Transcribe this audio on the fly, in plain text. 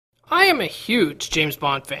I am a huge James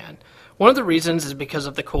Bond fan. One of the reasons is because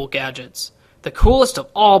of the cool gadgets. The coolest of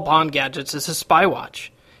all Bond gadgets is his spy watch.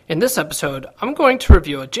 In this episode, I'm going to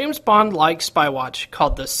review a James Bond-like spy watch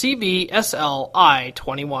called the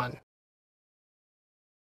CVSL-I21.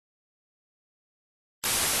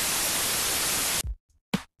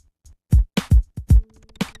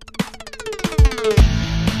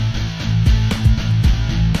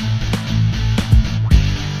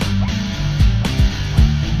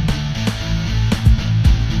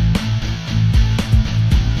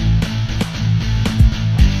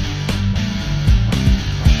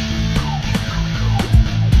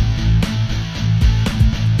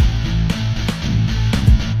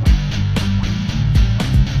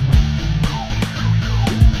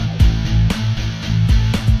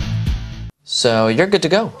 So you're good to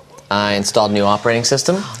go. I installed a new operating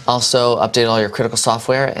system, also updated all your critical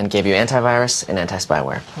software, and gave you antivirus and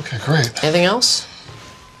anti-spyware. Okay, great. Anything else?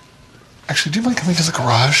 Actually, do you mind coming to the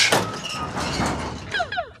garage?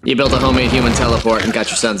 You built a homemade human teleport and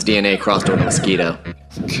got your son's DNA crossed over a mosquito.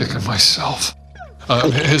 I'm kicking myself.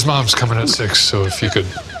 His mom's coming at 6, so if you could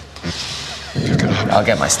pick it up. I'll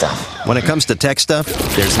get my stuff. When it comes to tech stuff,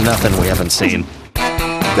 there's nothing we haven't seen.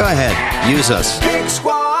 Go ahead, use us.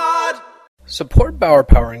 Support Bauer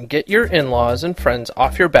Power and get your in-laws and friends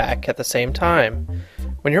off your back at the same time.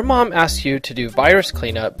 When your mom asks you to do virus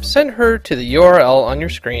cleanup, send her to the URL on your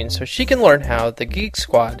screen so she can learn how the Geek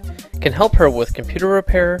Squad can help her with computer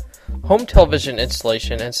repair, home television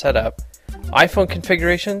installation and setup, iPhone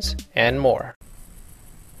configurations, and more.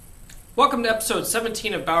 Welcome to episode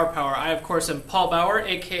 17 of Bauer Power. I, of course, am Paul Bauer,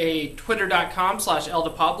 aka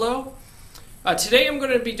twitter.com/ElDePablo. Today I'm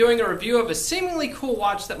going to be doing a review of a seemingly cool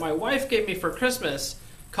watch that my wife gave me for Christmas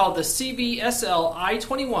called the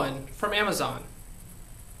CVSL-I21 from Amazon.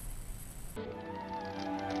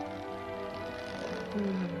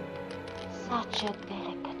 Such a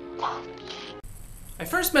delicate touch. I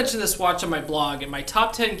first mentioned this watch on my blog in my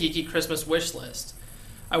top 10 geeky Christmas wish list.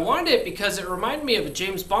 I wanted it because it reminded me of a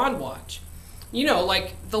James Bond watch. You know,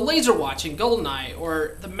 like the laser watch in GoldenEye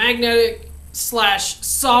or the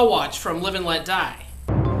magnetic/saw watch from Live and Let Die.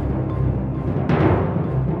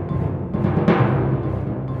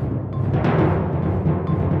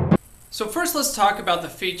 So first let's talk about the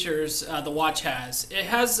features the watch has. It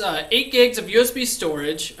has 8 gigs of USB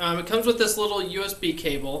storage. It comes with this little USB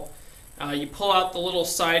cable. You pull out the little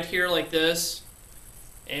side here like this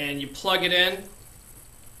and you plug it in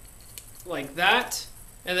like that,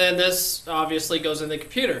 and then this obviously goes in the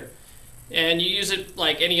computer. And you use it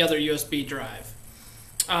like any other USB drive.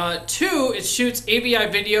 2, it shoots AVI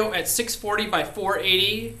video at 640 by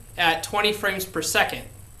 480 at 20 frames per second.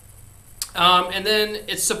 And then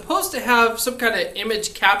it's supposed to have some kind of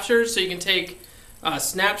image capture so you can take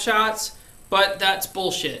snapshots, but that's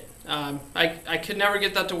bullshit. I could never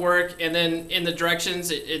get that to work, and then in the directions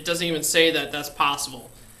it doesn't even say that that's possible.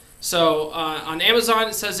 So on Amazon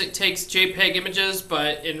it says it takes JPEG images,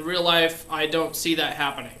 but in real life I don't see that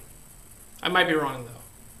happening. I might be wrong, though.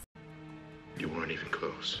 You weren't even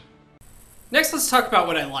close. Next, let's talk about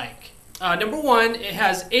what I like. Number 1, it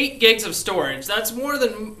has 8 gigs of storage. That's more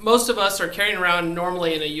than most of us are carrying around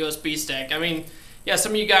normally in a USB stick. I mean, yeah,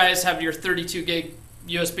 some of you guys have your 32 gig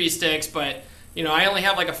USB sticks, but you know, I only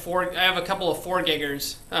have like I have a couple of 4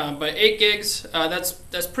 giggers. But 8 gigs,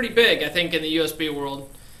 that's pretty big, I think, in the USB world.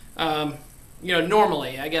 You know,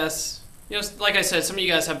 normally, I guess. You know, like I said, some of you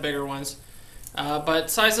guys have bigger ones, but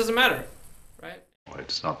size doesn't matter. Right?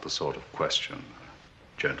 It's not the sort of question a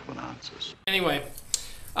gentleman answers. Anyway,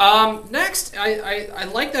 next, I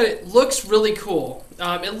like that it looks really cool.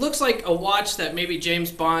 It looks like a watch that maybe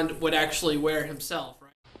James Bond would actually wear himself.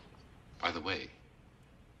 Right? By the way,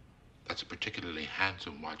 that's a particularly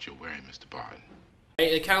handsome watch you're wearing, Mr. Bond.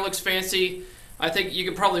 It kind of looks fancy. I think you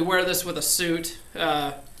could probably wear this with a suit.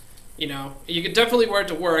 You know, you could definitely wear it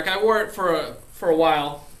to work. I wore it for a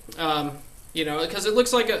while. You know, because it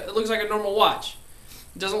looks like a normal watch.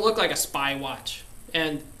 It doesn't look like a spy watch,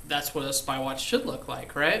 and that's what a spy watch should look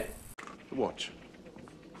like, right? The watch.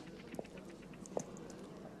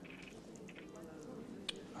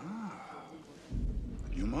 Ah,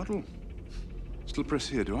 a new model. Still press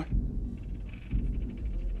here, do I?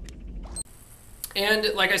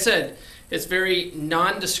 And like I said, it's very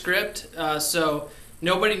nondescript, so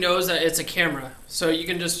nobody knows that it's a camera. So you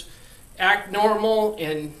can just act normal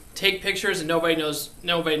and take pictures, and nobody knows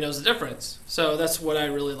the difference. So that's what I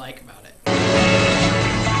really like about it.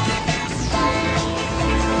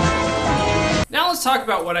 Now let's talk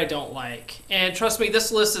about what I don't like. And trust me,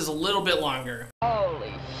 this list is a little bit longer.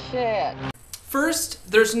 Holy shit.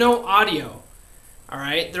 First, there's no audio. All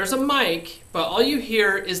right, there's a mic, but all you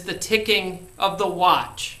hear is the ticking of the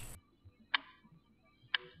watch.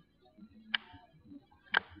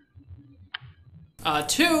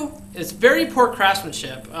 Two, it's very poor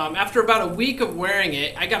craftsmanship. After about a week of wearing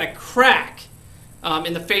it, I got a crack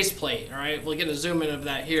in the faceplate. All right, we'll get a zoom in of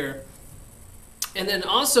that here. And then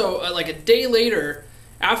also, like a day later,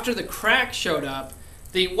 after the crack showed up,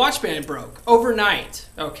 the watch band broke overnight.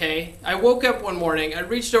 Okay, I woke up one morning, I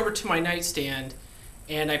reached over to my nightstand,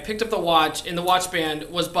 and I picked up the watch, and the watch band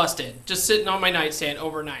was busted, just sitting on my nightstand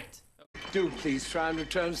overnight. Do please try and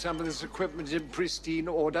return some of this equipment in pristine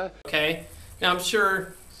order. Okay, now I'm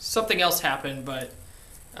sure something else happened, but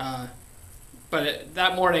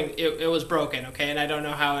that morning it was broken. Okay, and I don't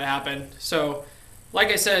know how it happened. So, like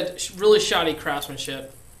I said, really shoddy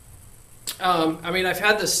craftsmanship. I mean, I've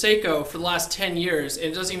had this Seiko for the last 10 years, and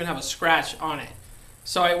it doesn't even have a scratch on it.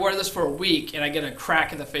 So I wear this for a week, and I get a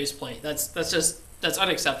crack in the faceplate. That's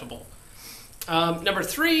unacceptable. Number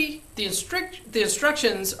three, the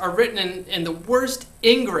instructions are written in the worst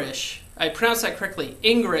English. I pronounced that correctly.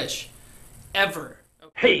 English ever.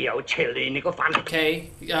 Okay,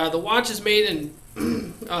 the watch is made in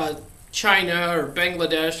China or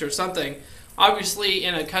Bangladesh or something. Obviously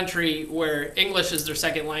in a country where English is their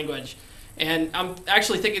second language. And I'm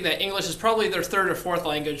actually thinking that English is probably their third or fourth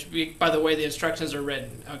language by the way the instructions are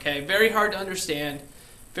written. Okay, very hard to understand,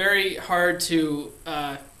 very hard to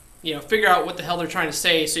figure out what the hell they're trying to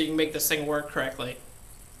say so you can make this thing work correctly.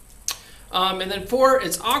 And then four,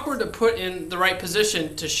 it's awkward to put in the right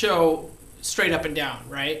position to show straight up and down,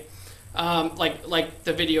 right? Like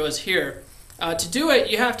the video is here. To do it,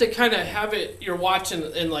 you have to kind of have your watch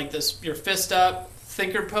in like this, your fist up,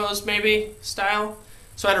 thinker pose maybe style.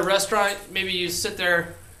 So at a restaurant, maybe you sit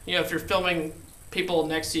there, if you're filming people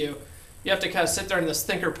next to you, you have to kind of sit there in this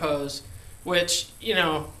thinker pose, which,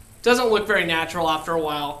 doesn't look very natural after a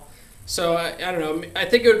while. So I don't know, I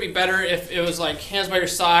think it would be better if it was like hands by your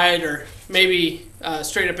side or maybe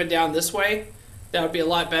straight up and down this way. That would be a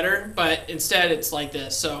lot better, but instead it's like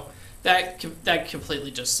this. So that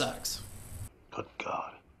completely just sucks. Good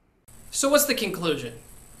God. So what's the conclusion?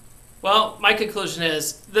 Well, my conclusion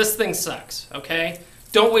is this thing sucks, okay?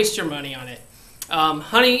 Don't waste your money on it.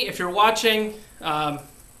 Honey, if you're watching,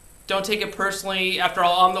 don't take it personally. After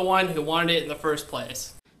all, I'm the one who wanted it in the first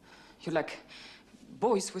place. You're like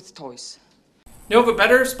boys with toys. Know of a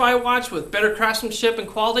better spy watch with better craftsmanship and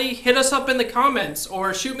quality? Hit us up in the comments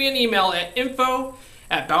or shoot me an email at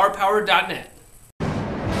info@bowerpower.net.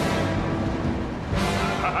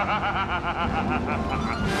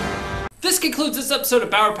 This concludes this episode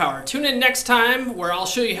of Bower Power. Tune in next time where I'll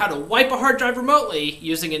show you how to wipe a hard drive remotely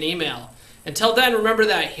using an email. Until then, remember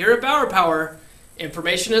that here at Bower Power,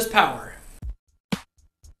 information is power.